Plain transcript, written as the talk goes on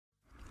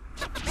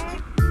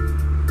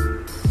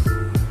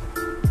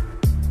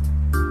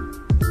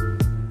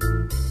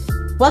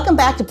Welcome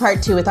back to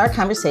part 2 with our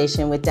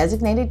conversation with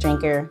designated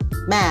drinker,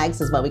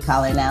 Mags is what we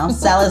call her now,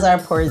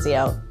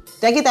 Salazar-Porzio.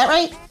 Did I get that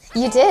right?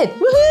 You did.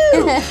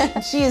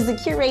 Woohoo! She is the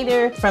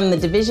curator from the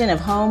Division of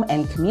Home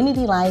and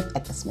Community Life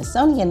at the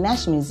Smithsonian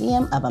National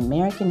Museum of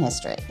American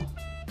History.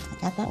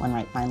 I got that one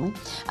right finally.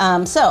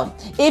 So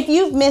if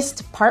you've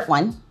missed part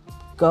 1,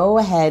 go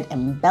ahead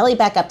and belly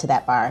back up to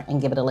that bar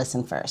and give it a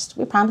listen first.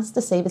 We promise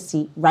to save a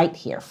seat right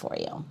here for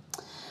you.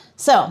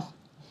 So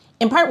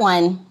in part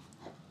 1,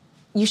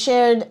 you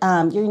shared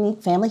your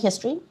unique family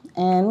history,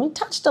 and we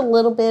touched a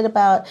little bit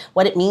about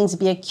what it means to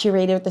be a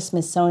curator at the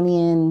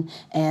Smithsonian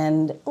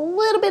and a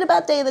little bit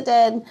about Day of the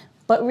Dead.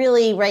 But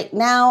really, right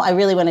now, I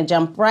really want to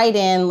jump right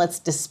in. Let's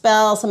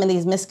dispel some of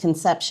these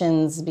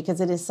misconceptions because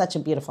it is such a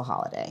beautiful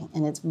holiday,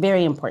 and it's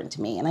very important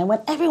to me. And I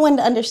want everyone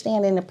to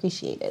understand and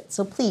appreciate it.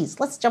 So please,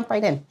 let's jump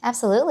right in.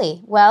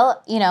 Absolutely.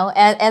 Well, you know,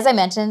 as I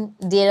mentioned,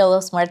 Dia de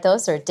los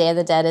Muertos, or Day of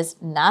the Dead, is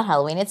not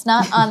Halloween. It's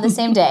not on the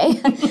same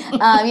day.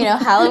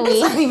 Halloween.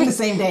 It's not even the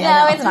same day.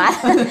 No, it's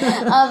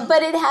not.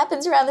 But it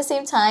happens around the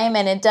same time,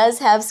 and it does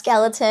have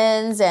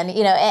skeletons, and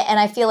and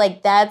I feel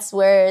like that's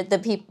where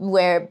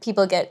where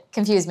people get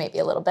confused maybe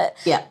a little bit.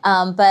 Yeah.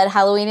 But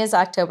Halloween is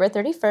October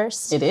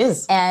 31st. It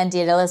is. And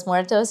Dia de los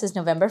Muertos is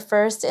November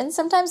 1st, and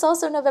sometimes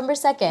also November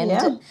 2nd.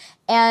 Yeah.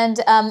 And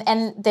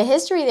the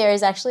history there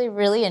is actually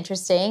really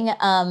interesting.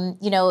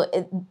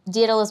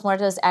 Dia de los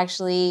Muertos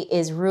actually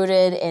is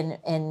rooted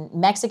in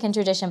Mexican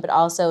tradition, but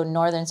also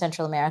Northern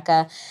Central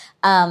America.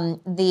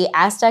 The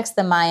Aztecs,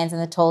 the Mayans,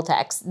 and the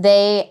Toltecs,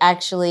 they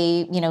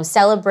actually,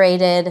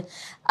 celebrated,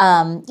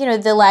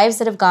 the lives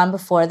that have gone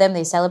before them.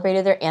 They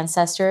celebrated their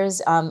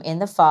ancestors in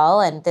the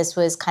fall, and this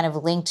was kind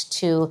of linked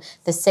to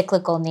the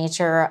cyclical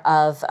nature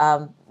of,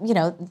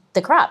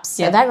 the crops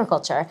of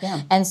agriculture.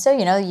 Yeah. And so,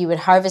 you would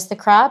harvest the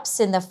crops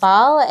in the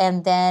fall,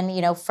 and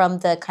then, from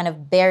the kind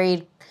of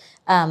buried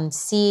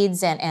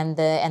seeds and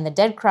the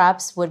dead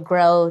crops would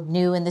grow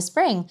new in the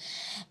spring.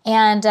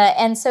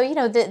 And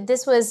so,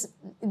 this was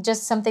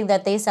just something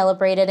that they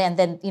celebrated, and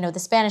then, the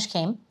Spanish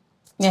came.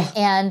 Yeah.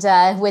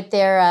 And with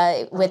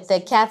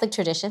the Catholic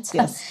traditions,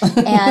 yes.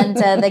 And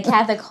the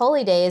Catholic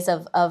holy days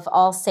of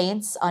All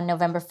Saints on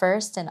November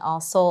 1st and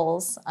All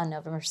Souls on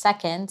November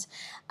 2nd,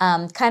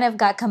 kind of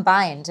got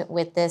combined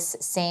with this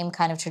same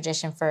kind of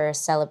tradition for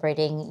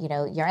celebrating,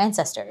 your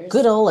ancestors.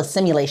 Good old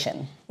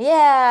assimilation.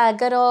 Yeah,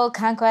 good old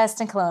conquest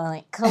and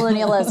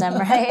colonialism,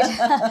 right?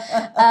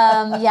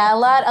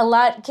 A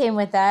lot came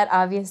with that,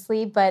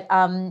 obviously, but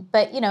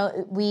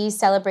we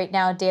celebrate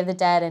now Day of the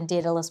Dead and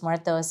Dia de los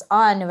Muertos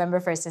on November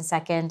 1st and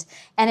 2nd,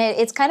 and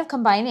it's kind of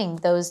combining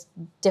those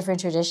different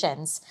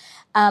traditions,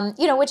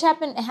 which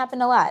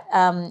happened a lot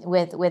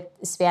with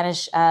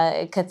Spanish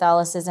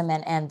Catholicism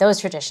and those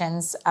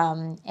traditions,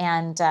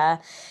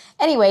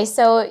 Anyway,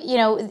 so,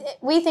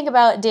 we think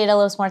about Dia de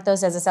los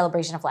Muertos as a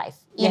celebration of life,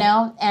 you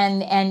know,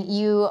 and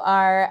you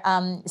are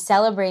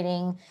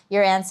celebrating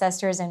your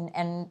ancestors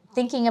and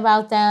thinking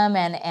about them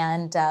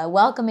and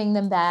welcoming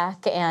them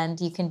back. And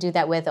you can do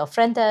that with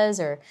ofrendas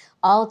or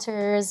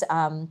altars,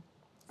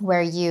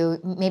 where you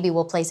maybe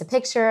will place a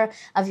picture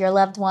of your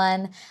loved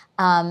one.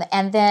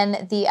 And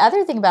then the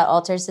other thing about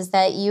altars is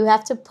that you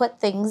have to put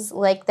things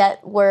like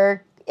that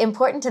were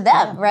important to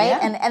them, right?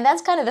 Yeah. And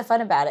that's kind of the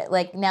fun about it.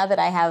 Like now that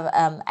I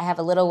have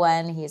a little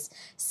one, he's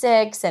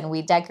 6, and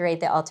we decorate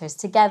the altars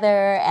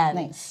together, and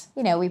nice.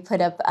 We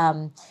put up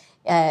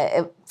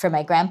for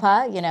my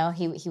grandpa,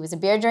 he was a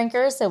beer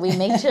drinker, so we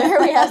make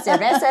sure we have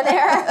cerveza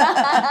there,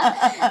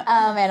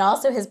 and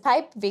also his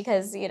pipe,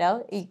 because you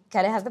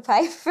gotta have the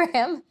pipe for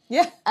him.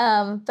 Yeah.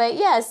 But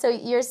yeah, so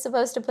you're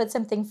supposed to put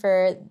something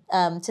for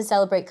to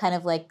celebrate kind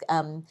of like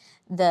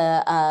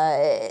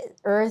the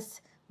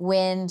earth,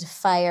 wind,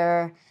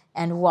 fire,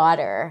 and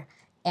water,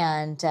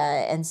 and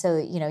so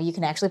you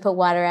can actually put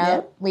water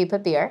out. Yeah. We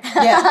put beer.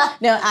 Yeah.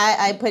 No,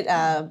 I put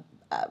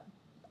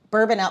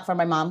bourbon out for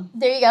my mom.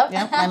 There you go.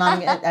 Yeah, my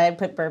mom. I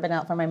put bourbon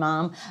out for my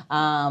mom.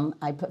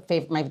 I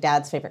put my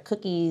dad's favorite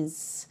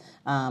cookies.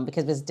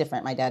 Because it was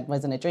different. My dad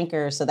wasn't a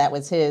drinker, so that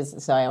was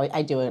his. So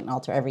I do an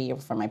altar every year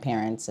for my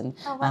parents, and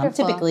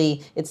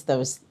typically it's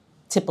those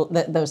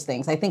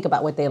things. I think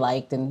about what they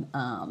liked, and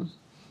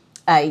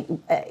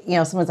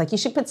someone's like, you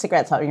should put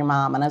cigarettes out for your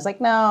mom. And I was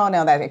like, no,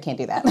 I can't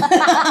do that.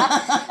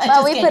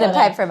 Well, we put a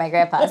pipe for my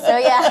grandpa, so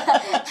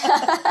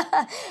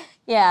yeah.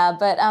 Yeah,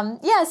 but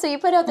so you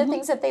put out the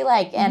things that they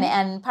like,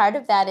 and part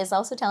of that is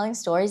also telling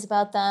stories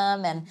about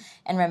them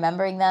and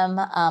remembering them.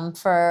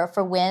 For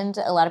wind,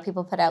 a lot of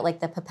people put out like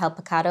the papel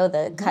picado,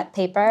 the cut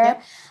paper.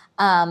 Yep.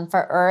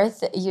 For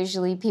earth,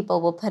 usually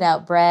people will put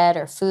out bread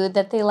or food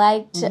that they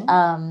liked.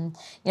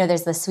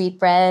 There's the sweet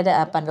bread,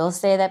 pan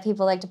dulce, that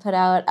people like to put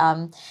out.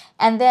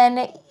 And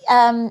then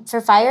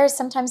for fires,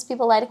 sometimes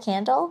people light a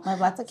candle. I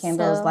have lots of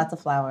candles, lots of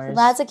flowers.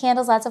 Lots of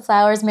candles, lots of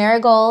flowers,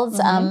 marigolds,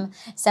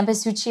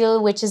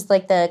 cempasúchil, which is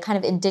like the kind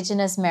of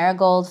indigenous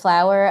marigold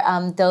flower.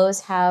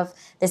 Those have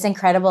this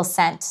incredible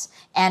scent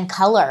and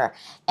color.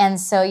 And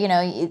so,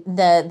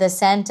 the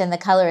scent and the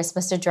color is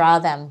supposed to draw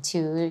them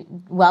to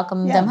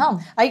welcome them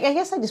home. I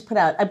guess I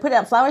put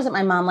out flowers that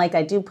my mom liked.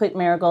 I do put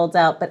marigolds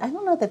out, but I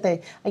don't know that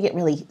I get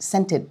really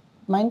scented.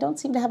 Mine don't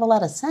seem to have a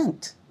lot of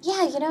scent.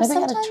 Yeah, maybe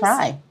sometimes. I gotta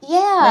try. Yeah.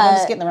 Maybe I'm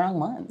just getting the wrong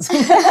ones.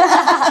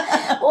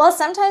 Well,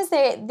 sometimes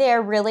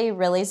they're really,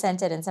 really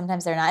scented, and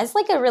sometimes they're not. It's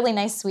like a really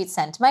nice sweet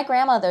scent. My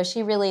grandma, though,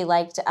 she really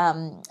liked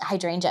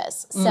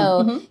hydrangeas.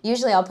 So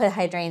usually I'll put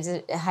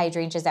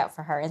hydrangeas out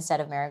for her instead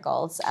of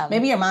marigolds.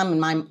 Maybe your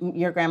mom and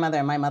your grandmother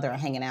and my mother are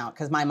hanging out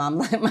because my mom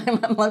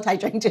loved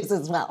hydrangeas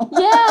as well.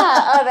 Yeah.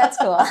 Oh, that's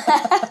cool.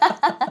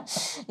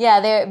 Yeah,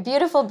 they're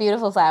beautiful,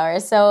 beautiful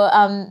flowers. So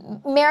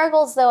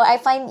marigolds, though, I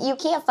find you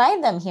can't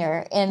find them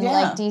here in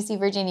like DC,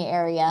 Virginia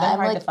area. They're I'm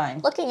hard like to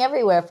find. Looking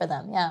everywhere for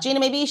them. Yeah. Gina,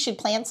 maybe you should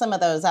plant some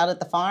of those out at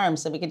the farm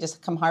so we could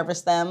just come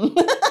harvest them.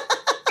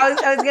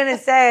 I was gonna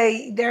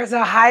say there's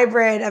a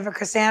hybrid of a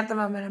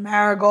chrysanthemum and a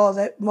marigold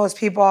that most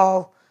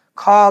people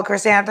call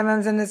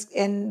chrysanthemums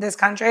in this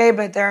country,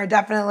 but they're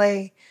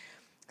definitely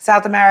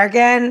South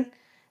American,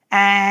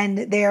 and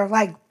they're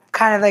like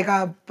kind of like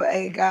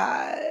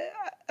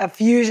a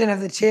fusion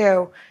of the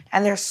two,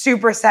 and they're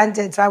super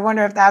scented. So I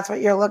wonder if that's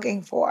what you're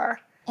looking for.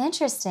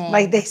 Interesting.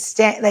 Like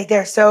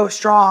they're so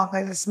strong,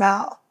 like the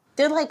smell.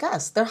 They're like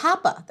us. They're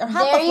hapa. They're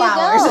hapa there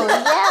flowers. You go.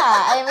 Yeah.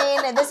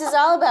 I mean, this is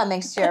all about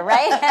mixture,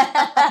 right?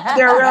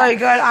 They're really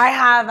good. I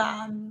have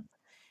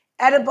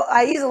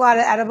I use a lot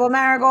of edible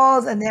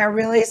marigolds, and they're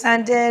really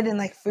scented and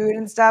like food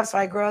and stuff. So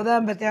I grow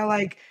them, but they're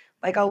like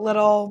a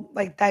little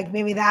like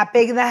maybe that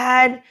big in the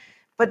head.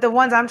 But the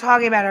ones I'm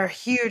talking about are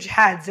huge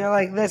heads. They're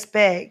like this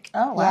big.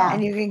 Oh wow!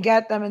 And you can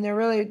get them, and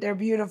they're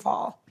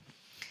beautiful.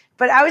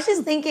 But I was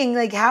just thinking,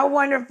 like, how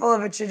wonderful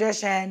of a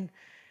tradition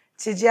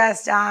to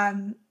just,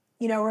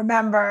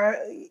 remember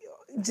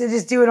to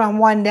just do it on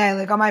one day.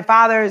 Like on my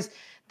parents'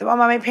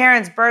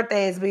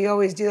 birthdays, we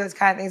always do those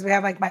kind of things. We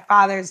have like my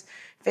father's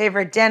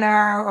favorite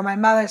dinner or my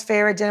mother's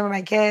favorite dinner with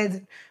my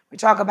kids. We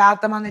talk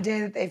about them on the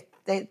day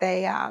that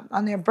they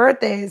on their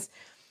birthdays.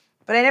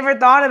 But I never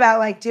thought about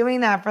like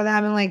doing that for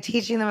them and like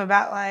teaching them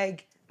about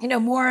like,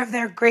 more of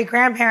their great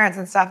grandparents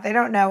and stuff. They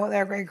don't know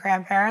their great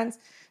grandparents.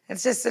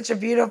 It's just such a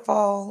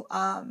beautiful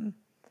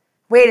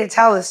way to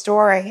tell the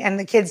story and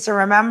the kids to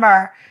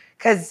remember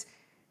because,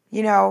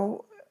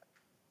 your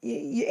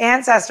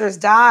ancestors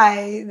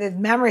die, the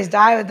memories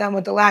die with them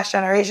with the last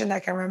generation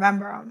that can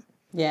remember them.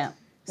 Yeah.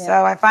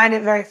 So I find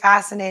it very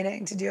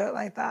fascinating to do it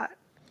like that.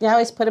 Yeah, I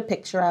always put a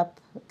picture up,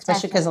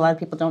 especially because a lot of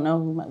people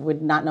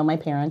would not know my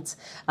parents.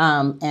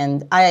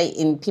 And I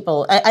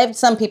have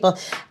some people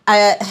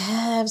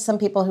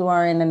who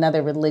are in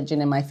another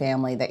religion in my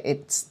family that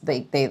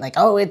they like,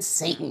 oh, it's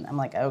Satan. I'm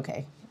like,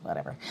 okay,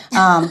 whatever.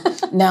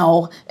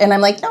 No. And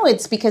I'm like, no,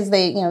 it's because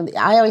I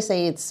always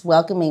say it's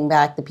welcoming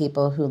back the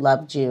people who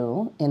loved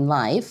you in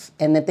life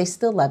and that they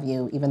still love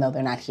you even though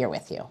they're not here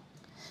with you.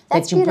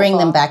 That's that you bring beautiful.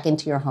 them back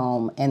into your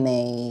home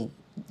and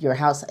your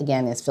house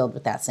again is filled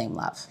with that same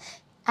love.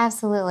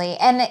 Absolutely,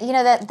 and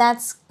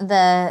that's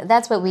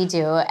what we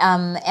do,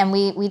 and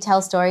we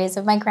tell stories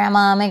of my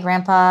grandma, my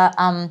grandpa.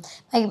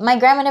 My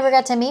grandma never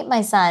got to meet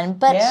my son,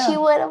 but she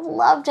would have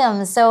loved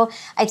him. So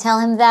I tell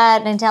him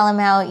that, and I tell him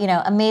how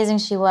amazing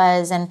she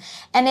was, and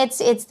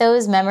it's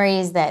those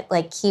memories that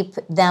like keep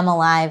them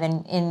alive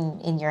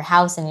in your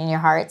house and in your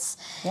hearts.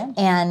 Yeah.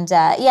 And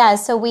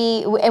so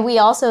we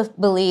also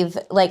believe,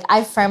 like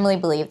I firmly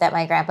believe that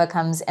my grandpa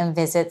comes and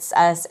visits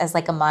us as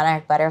like a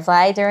monarch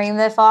butterfly during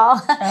the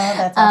fall. Oh,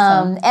 that's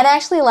awesome. And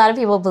actually, a lot of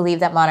people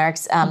believe that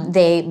monarchs,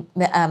 they,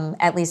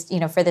 at least,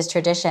 for this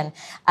tradition,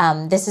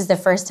 this is the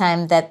first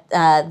time that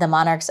the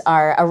monarchs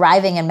are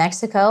arriving in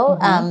Mexico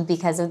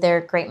because of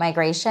their great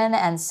migration.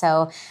 And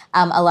so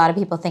a lot of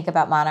people think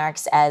about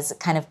monarchs as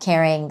kind of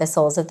carrying the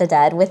souls of the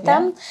dead with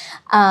them.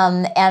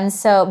 And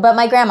so, but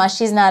my grandma,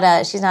 she's not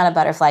a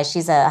butterfly.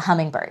 She's a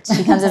hummingbird.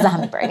 She comes as a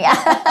hummingbird,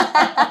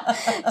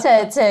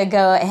 to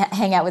go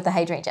hang out with the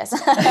hydrangeas.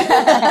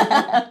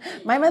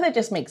 My mother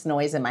just makes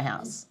noise in my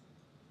house.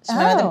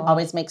 My mother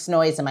always makes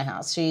noise in my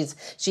house.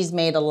 She's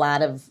made a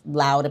lot of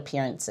loud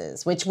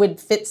appearances, which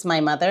fits my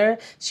mother.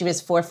 She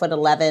was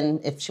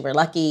 4'11" if she were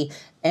lucky,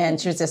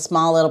 and she was a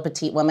small little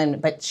petite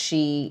woman, but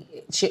she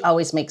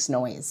always makes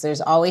noise.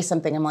 There's always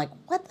something. I'm like,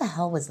 what the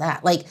hell was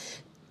that? Like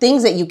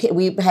things that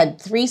we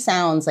had 3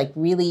 sounds, like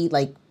really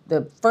like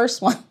the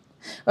first one.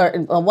 Or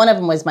one of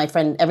them was my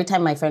friend. Every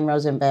time my friend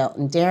Roosevelt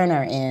and Darren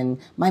are in,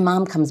 my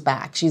mom comes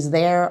back. She's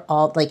there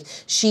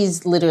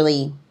she's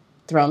literally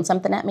thrown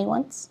something at me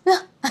once.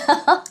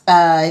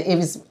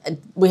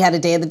 We had a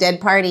Day of the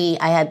Dead party.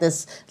 I had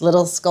this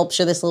little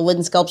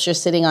wooden sculpture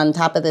sitting on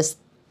top of this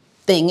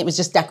thing. It was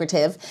just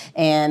decorative.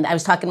 And I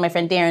was talking to my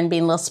friend Darren,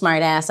 being a little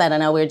smart ass. I don't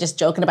know. We were just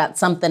joking about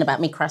something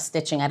about me cross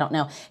stitching. I don't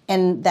know.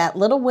 And that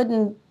little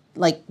wooden,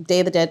 like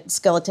Day of the Dead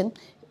skeleton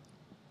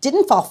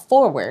didn't fall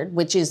forward,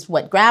 which is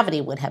what gravity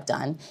would have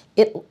done.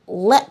 It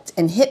leapt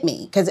and hit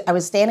me because I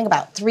was standing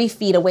about 3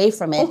 feet away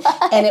from it,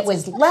 and it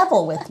was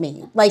level with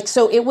me. Like,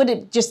 so it would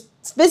have just,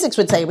 physics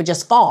would say it would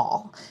just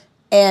fall.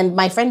 And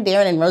my friend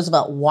Darren and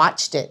Roosevelt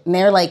watched it, and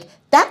they're like,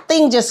 that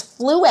thing just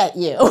flew at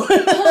you.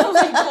 Oh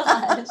my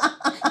gosh.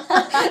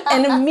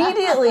 And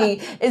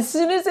immediately, as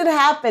soon as it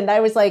happened,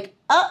 I was like,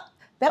 oh,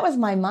 that was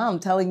my mom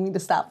telling me to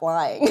stop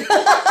flying.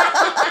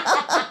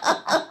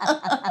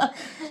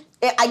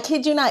 I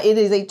kid you not, it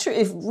is a true,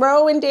 if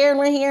Ro and Darren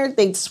were here,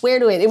 they'd swear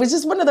to it. It was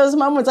just one of those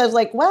moments I was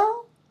like,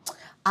 well,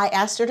 I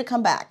asked her to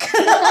come back.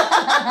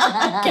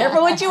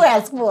 Careful what you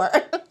ask for.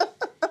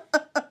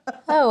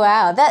 Oh,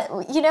 wow. That,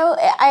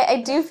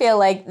 I do feel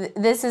like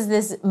this is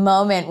this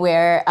moment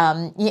where,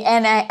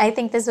 and I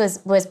think this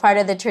was part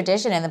of the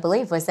tradition and the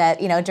belief was that,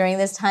 during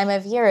this time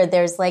of year,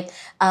 there's like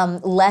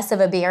less of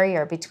a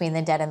barrier between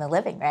the dead and the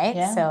living, right?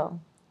 Yeah. So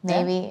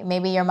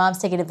maybe your mom's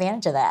taking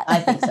advantage of that. I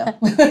think so.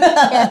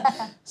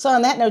 Yeah. So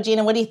on that note,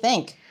 Gina, what do you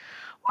think?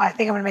 Well, I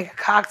think I'm going to make a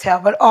cocktail,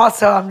 but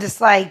also I'm just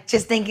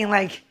thinking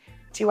like,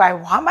 do I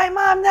want my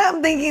mom now?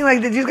 I'm thinking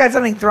like, did you got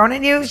something thrown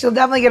at you? She'll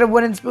definitely get a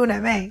wooden spoon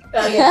at me.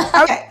 Oh, yeah.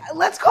 Okay,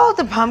 let's call it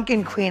the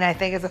Pumpkin Queen, I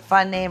think is a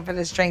fun name for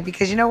this drink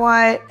because you know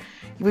what?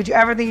 Would you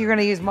ever think you're going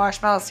to use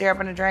marshmallow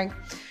syrup in a drink?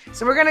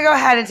 So we're going to go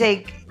ahead and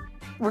take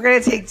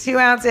 2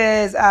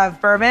 ounces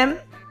of bourbon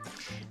and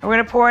we're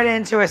going to pour it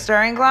into a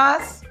stirring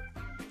glass.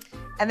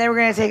 And then we're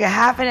going to take a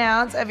 ½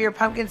 ounce of your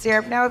pumpkin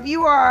syrup. Now, if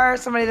you are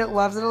somebody that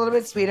loves it a little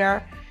bit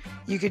sweeter,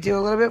 you could do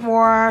a little bit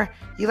more.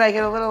 You like it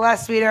a little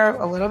less sweeter,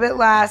 a little bit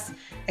less.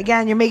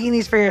 Again, you're making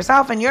these for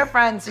yourself and your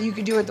friends, so you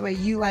can do it the way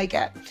you like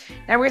it.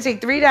 Now we're gonna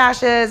take 3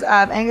 dashes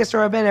of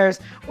Angostura bitters,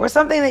 or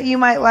something that you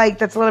might like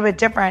that's a little bit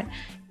different.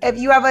 If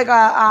you have like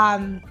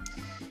a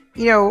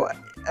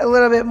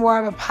little bit more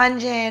of a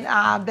pungent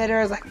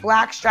bitters, like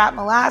blackstrap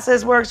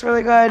molasses works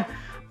really good.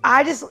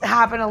 I just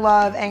happen to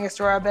love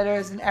Angostura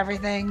bitters and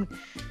everything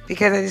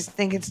because I just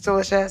think it's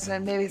delicious,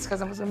 and maybe it's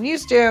because I'm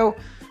used to,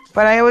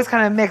 but I always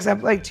kind of mix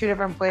up like 2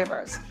 different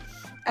flavors.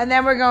 And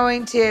then we're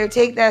going to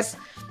take this,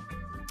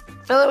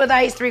 fill it with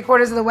ice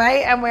 3/4 of the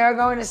way, and we are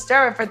going to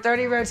stir it for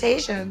 30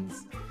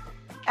 rotations.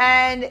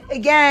 And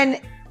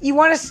again, you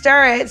want to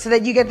stir it so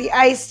that you get the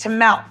ice to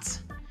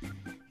melt.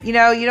 You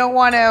don't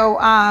want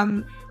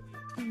to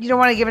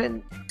give it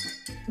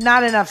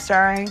not enough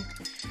stirring.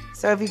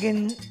 So if you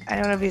can, I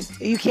don't know if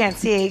you can't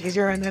see because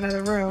you're in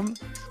another room.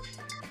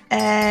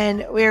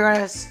 And we're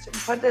going to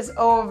put this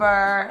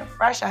over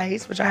fresh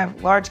ice, which I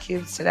have large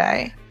cubes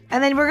today.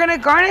 And then we're going to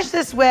garnish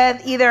this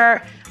with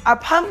either a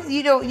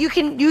you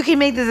can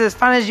make this as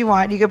fun as you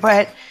want. You could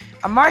put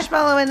a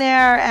marshmallow in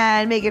there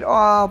and make it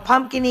all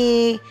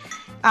pumpkin-y.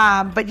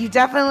 But you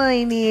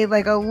definitely need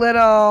like a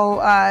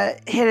little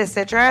hit of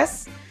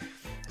citrus.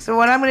 So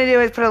what I'm going to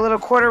do is put a little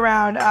 1/4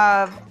 round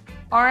of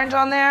orange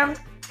on there.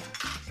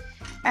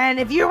 And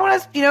if you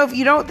want to, if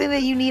you don't think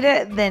that you need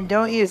it, then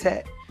don't use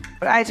it.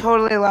 But I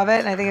totally love it,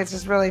 and I think it's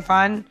just really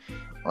fun.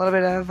 A little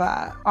bit of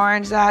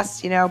orange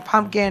zest,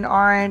 pumpkin,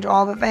 orange,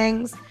 all the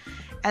things.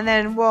 And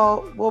then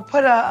we'll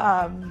put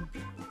I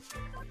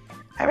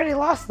already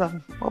lost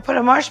them. We'll put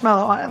a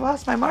marshmallow on. I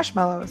lost my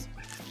marshmallows.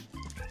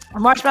 A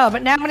marshmallow.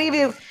 But now I'm gonna give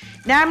you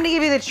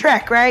the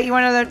trick, right? You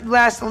want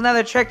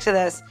another trick to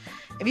this.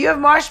 If you have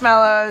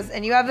marshmallows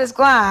and you have this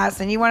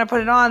glass and you want to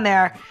put it on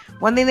there,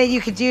 one thing that you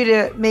could do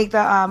to make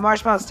the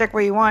marshmallow stick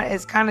where you want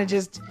is kind of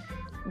just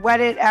wet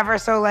it ever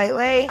so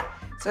lightly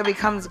so it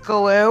becomes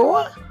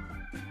glue.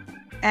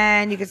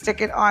 And you can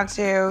stick it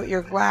onto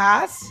your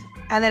glass.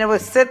 And then it will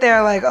sit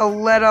there like a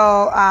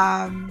little,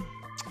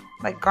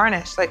 like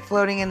garnish, like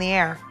floating in the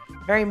air.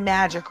 Very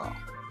magical.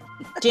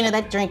 Gina,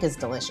 that drink is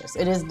delicious.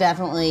 It is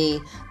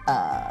definitely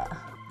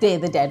Day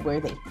of the Dead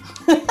worthy.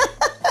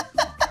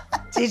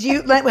 How did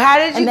you?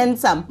 And then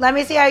some. Let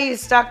me see how you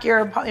stuck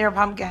your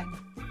pumpkin.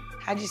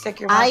 How'd you stick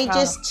your marshmallow? I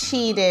just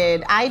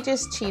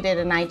cheated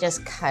and I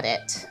just cut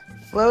it.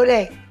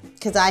 Floating.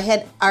 Because I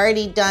had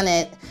already done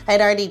it. I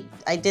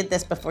did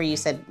this before you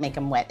said make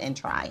them wet and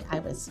dry. I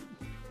was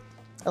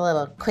a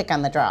little quick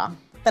on the draw.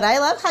 But I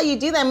love how you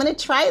do that. I'm gonna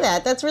try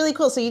that. That's really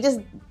cool. So you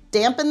just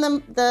dampen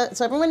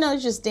so everyone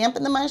knows, just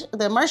dampen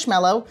the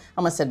marshmallow,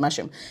 almost said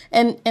mushroom,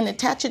 and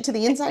attach it to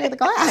the inside of the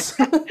glass.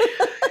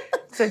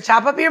 So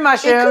chop up your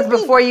mushrooms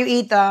before you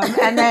eat them,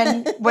 and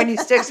then when you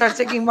start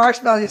sticking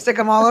marshmallows, you stick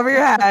them all over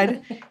your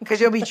head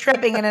because you'll be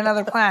tripping in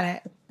another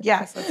planet.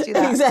 Yes, let's do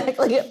that.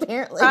 Exactly,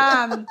 apparently.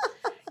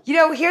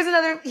 Here's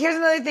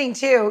another thing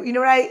too.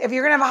 If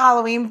you're gonna have a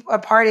Halloween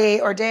party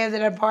or Day of the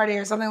Dead party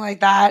or something like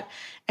that,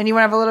 and you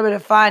want to have a little bit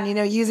of fun,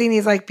 using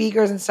these like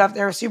beakers and stuff,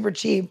 they're super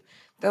cheap.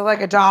 They're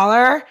like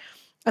 $1,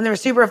 and they're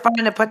super fun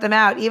to put them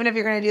out. Even if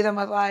you're gonna do them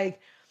with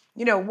like,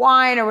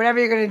 wine or whatever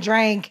you're gonna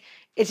drink.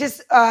 It's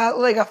just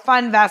like a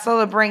fun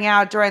vessel to bring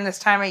out during this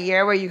time of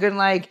year where you can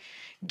like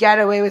get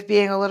away with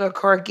being a little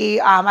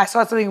quirky. I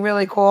saw something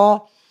really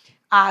cool.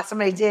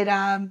 Somebody did,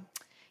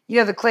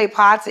 the clay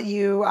pots that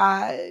you,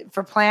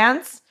 for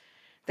plants.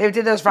 They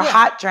did those for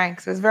hot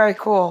drinks. It was very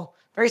cool,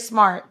 very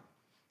smart,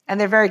 and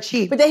they're very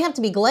cheap. But they have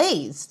to be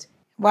glazed.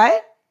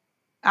 What?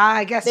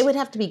 I guess They would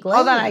have to be glazed.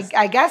 Hold on,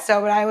 I guess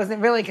so, but I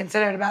wasn't really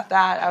considerate about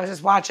that. I was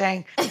just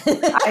watching.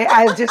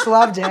 I just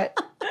loved it.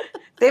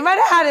 They might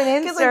have had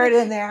an insert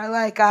in there,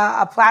 like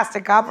a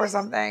plastic cup or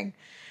something.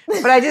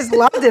 But I just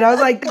loved it. I was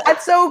like,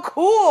 that's so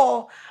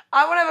cool.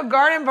 I want to have a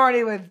garden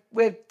party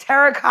with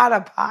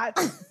terracotta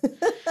pots.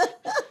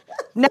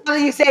 Now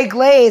that you say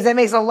glaze, that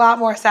makes a lot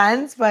more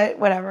sense, but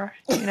whatever,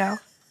 you know.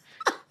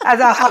 As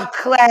I'll have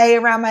clay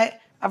around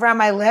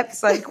my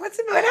lips, like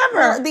whatever.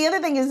 Well, the other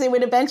thing is, it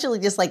would eventually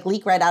just like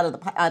leak right out of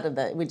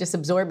the. It would just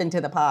absorb into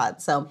the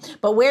pod. So,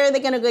 but where are they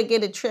going to go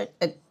get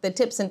the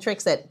tips and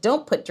tricks that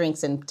don't put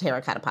drinks in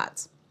terracotta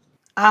pots?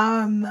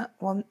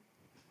 Well,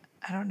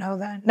 I don't know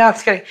then. No, I'm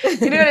just kidding. You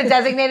can go to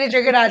Designated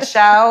Drinker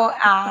show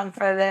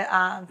for the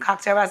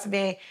cocktail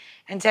recipe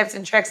and tips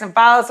and tricks, and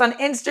follow us on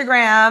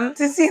Instagram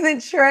to see the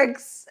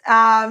tricks.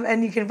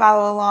 And you can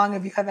follow along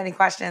if you have any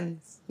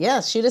questions.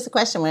 Yeah, shoot us a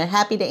question. We're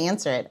happy to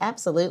answer it.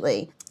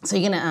 Absolutely. So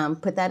you're gonna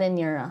put that in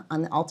your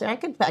on the altar. I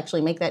could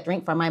actually make that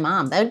drink for my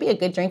mom. That would be a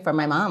good drink for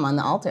my mom on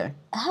the altar.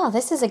 Oh,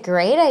 this is a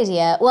great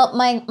idea. Well,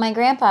 my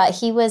grandpa,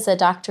 he was a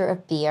doctor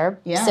of beer,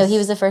 so he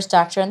was the first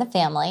doctor in the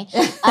family.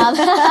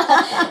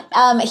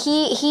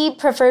 He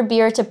preferred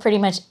beer to pretty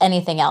much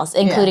anything else,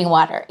 including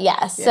water.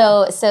 Yeah.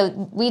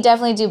 So we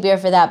definitely do beer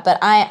for that. But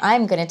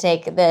I'm going to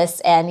take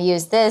this and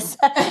use this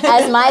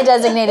as my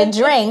designated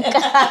drink for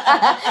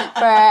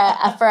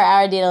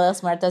our Dia de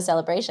los Muertos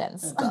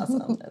celebrations. That's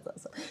awesome. That's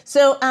awesome.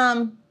 So,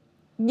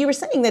 you were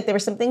saying that there were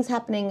some things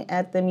happening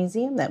at the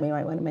museum that we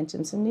might want to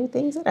mention. Some new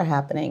things that are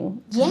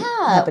happening. Yeah.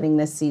 Happening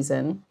this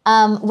season.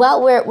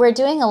 Well, we're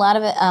doing a lot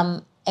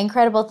of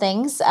incredible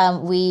things.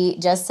 We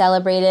just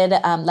celebrated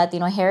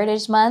Latino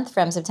Heritage Month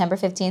from September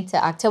 15th to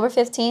October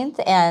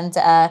 15th. And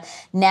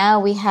now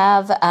we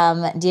have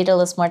Dia de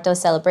los Muertos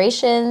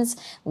celebrations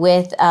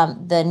with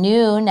the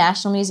new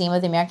National Museum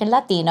of the American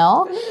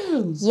Latino.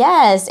 Ooh.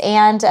 Yes,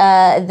 and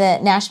the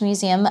National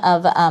Museum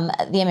of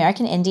the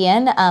American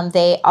Indian.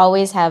 They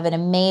always have an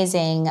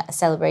amazing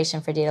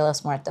celebration for Dia de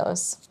los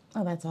Muertos.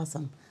 Oh, that's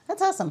awesome.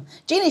 That's awesome.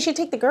 Gina, you should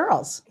take the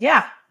girls.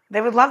 Yeah. They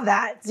would love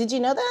that. Did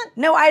you know that?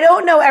 No, I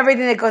don't know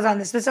everything that goes on.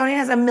 The Smithsonian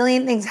has a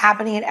million things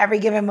happening at every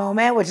given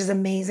moment, which is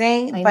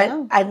amazing. I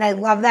know. And I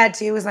love that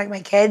too. It's like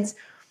my kids,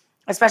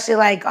 especially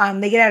like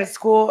they get out of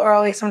school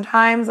early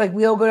sometimes. Like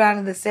we'll go down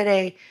to the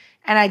city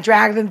and I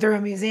drag them through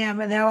a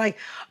museum and they're like,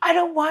 I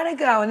don't want to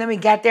go. And then we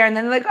get there and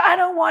then they're like, I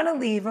don't want to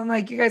leave. I'm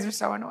like, you guys are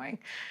so annoying.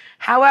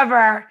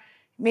 However,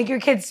 make your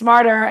kids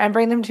smarter and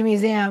bring them to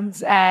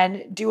museums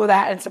and do all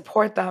that and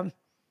support them.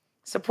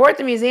 Support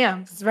the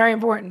museums. It's very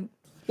important.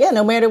 Yeah,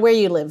 no matter where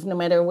you live, no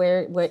matter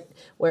what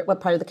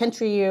part of the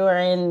country you are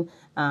in,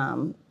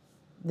 the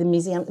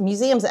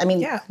museums. I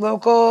mean,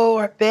 local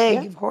or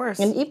big, of course.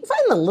 And even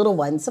find the little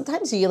ones.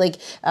 Sometimes you like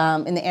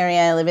in the area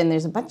I live in,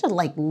 there's a bunch of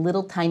like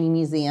little tiny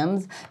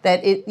museums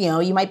that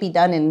you might be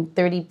done in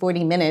 30,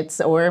 40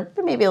 minutes or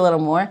maybe a little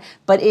more.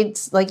 But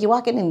it's like you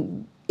walk in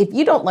and if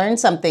you don't learn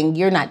something,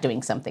 you're not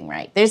doing something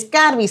right. There's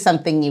got to be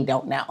something you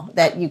don't know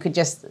that you could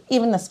just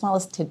even the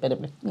smallest tidbit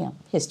of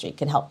history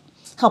could help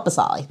us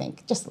all, I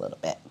think, just a little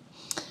bit.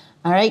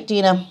 All right,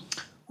 Gina.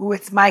 Ooh,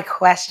 it's my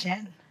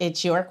question.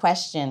 It's your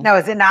question. No,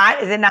 is it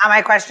not? Is it not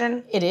my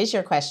question? It is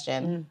your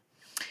question.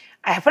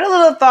 I put a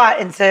little thought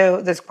into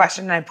this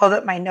question and I pulled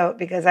up my note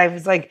because I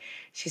was like,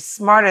 she's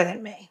smarter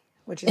than me,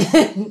 which is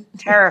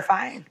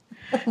terrifying.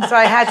 So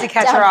I had to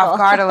catch her off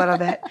guard a little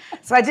bit.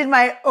 So I did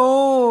my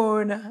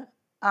own.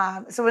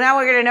 So now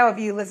we're going to know if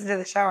you listen to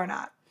the show or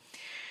not.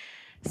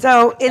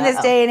 So in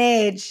this day and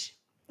age,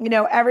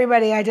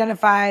 everybody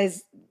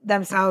identifies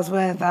themselves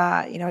with,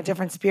 a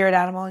different spirit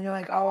animal. And you're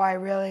like, oh, I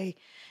really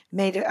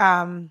made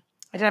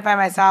identify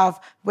myself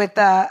with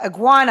the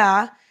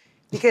iguana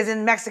because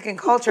in Mexican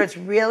culture, it's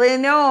really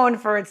known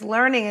for its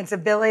learning, its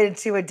ability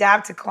to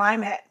adapt to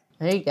climate.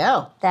 There you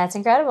go. That's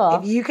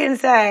incredible. If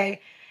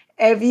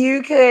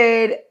you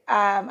could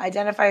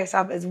identify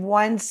yourself as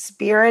one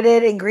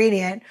spirited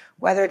ingredient,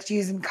 whether it's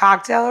used in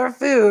cocktail or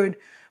food,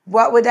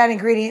 what would that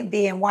ingredient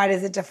be and why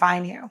does it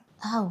define you?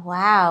 Oh,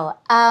 wow.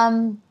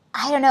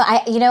 I don't know.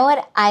 You know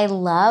what? I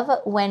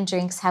love when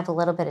drinks have a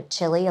little bit of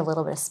chili, a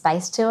little bit of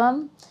spice to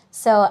them.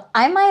 So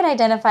I might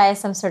identify as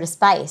some sort of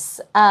spice.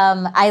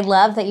 I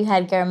love that you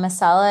had garam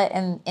masala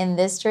in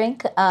this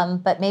drink,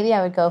 but maybe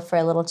I would go for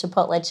a little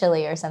chipotle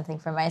chili or something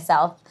for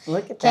myself.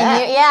 Look at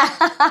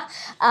that.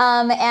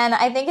 And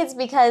I think it's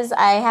because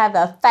I have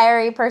a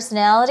fiery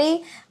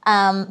personality.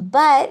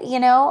 But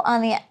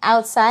on the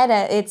outside,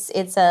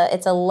 it's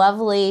a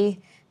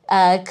lovely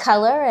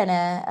color, and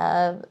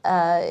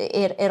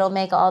it'll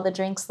make all the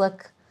drinks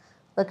look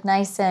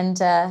nice and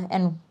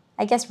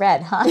I guess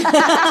red,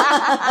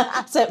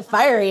 huh? So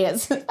fiery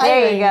is.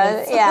 There you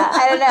go. Yeah,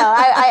 I don't know.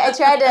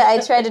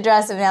 I tried to draw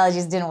some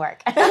analogies, didn't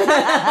work. I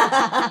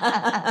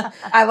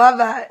love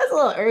that. It's a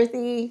little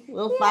earthy, a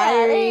little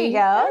fiery. There you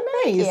go. Oh,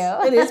 nice. Thank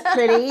you. It is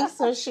pretty,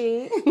 so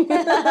chic.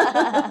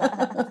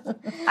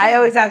 I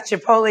always have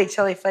chipotle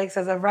chili flakes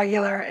as a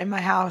regular in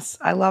my house.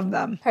 I love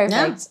them. Perfect.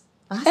 Yeah.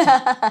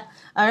 Awesome.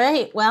 All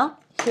right. Well,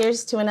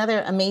 Here's to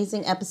another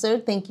amazing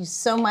episode. Thank you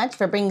so much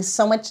for bringing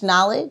so much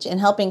knowledge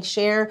and helping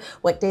share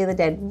what Day of the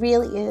Dead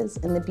really is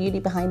and the beauty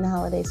behind the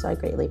holiday. So I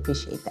greatly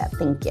appreciate that.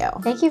 Thank you.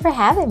 Thank you for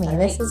having me.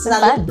 This has been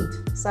fun.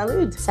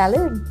 Salud.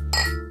 Salud.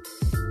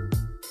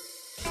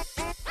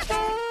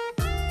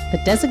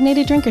 The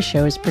Designated Drinker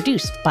Show is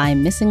produced by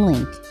Missing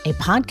Link, a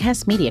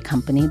podcast media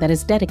company that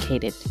is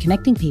dedicated to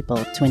connecting people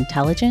to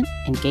intelligent,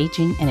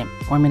 engaging, and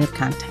informative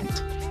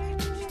content.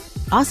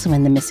 Also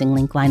in the Missing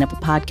Link lineup of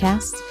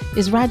podcasts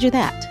is Rodger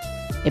That,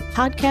 a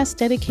podcast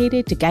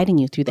dedicated to guiding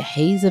you through the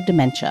haze of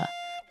dementia,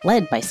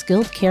 led by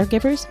skilled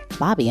caregivers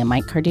Bobbi and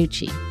Mike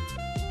Carducci.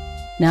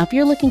 Now, if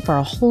you're looking for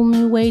a whole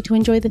new way to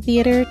enjoy the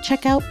theater,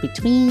 check out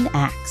Between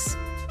Acts,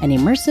 an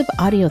immersive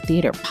audio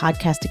theater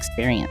podcast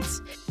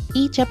experience.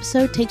 Each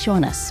episode takes you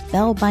on a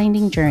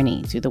spellbinding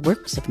journey through the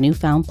works of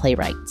newfound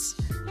playwrights,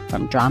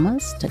 from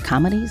dramas to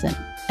comedies and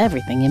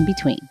everything in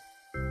between.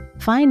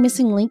 Find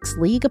Missing Link's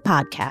League of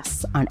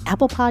Podcasts on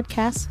Apple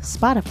Podcasts,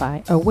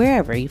 Spotify, or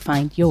wherever you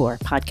find your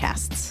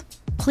podcasts.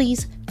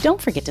 Please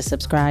don't forget to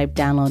subscribe,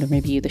 download, and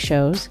review the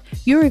shows.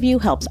 Your review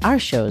helps our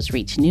shows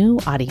reach new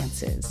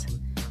audiences.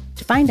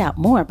 To find out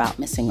more about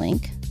Missing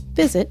Link,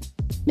 visit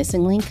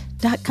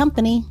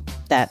missinglink.company.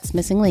 That's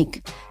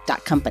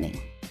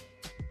missinglink.company.